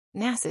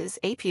NASA's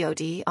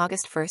APOD,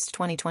 August 1,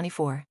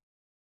 2024.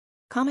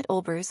 Comet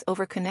Olbers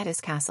over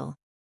Kunetice Castle.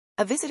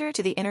 A visitor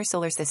to the inner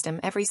solar system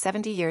every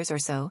 70 years or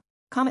so,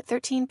 Comet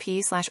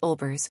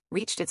 13P/Olbers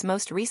reached its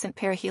most recent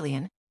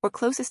perihelion, or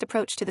closest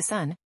approach to the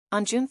Sun,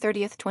 on June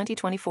 30,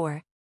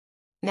 2024.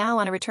 Now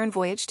on a return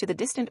voyage to the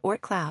distant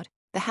Oort cloud,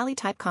 the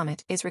Halley-type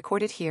comet is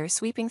recorded here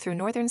sweeping through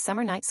northern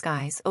summer night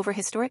skies over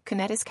historic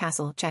Kunetice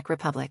Castle, Czech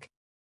Republic.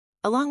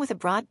 Along with a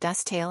broad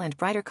dust tail and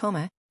brighter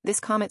coma, this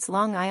comet's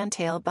long ion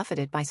tail,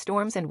 buffeted by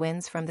storms and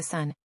winds from the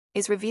Sun,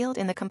 is revealed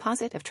in the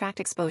composite of tracked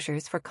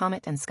exposures for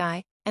comet and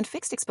sky, and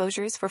fixed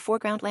exposures for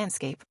foreground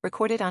landscape,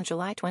 recorded on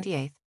July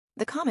 28.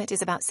 The comet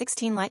is about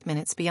 16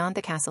 light-minutes beyond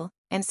the castle,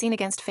 and seen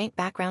against faint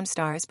background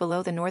stars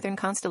below the northern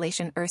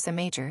constellation Ursa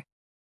Major.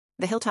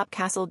 The hilltop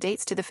castle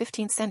dates to the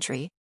 15th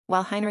century,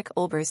 while Heinrich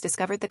Olbers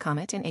discovered the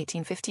comet in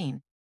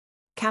 1815.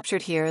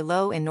 Captured here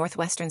low in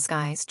northwestern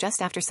skies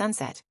just after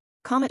sunset,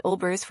 Comet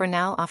Olbers for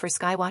now offers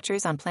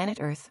skywatchers on planet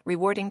Earth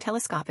rewarding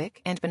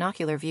telescopic and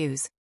binocular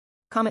views.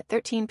 Comet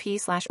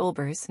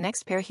 13P/Olbers'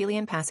 next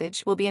perihelion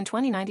passage will be in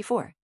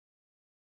 2094.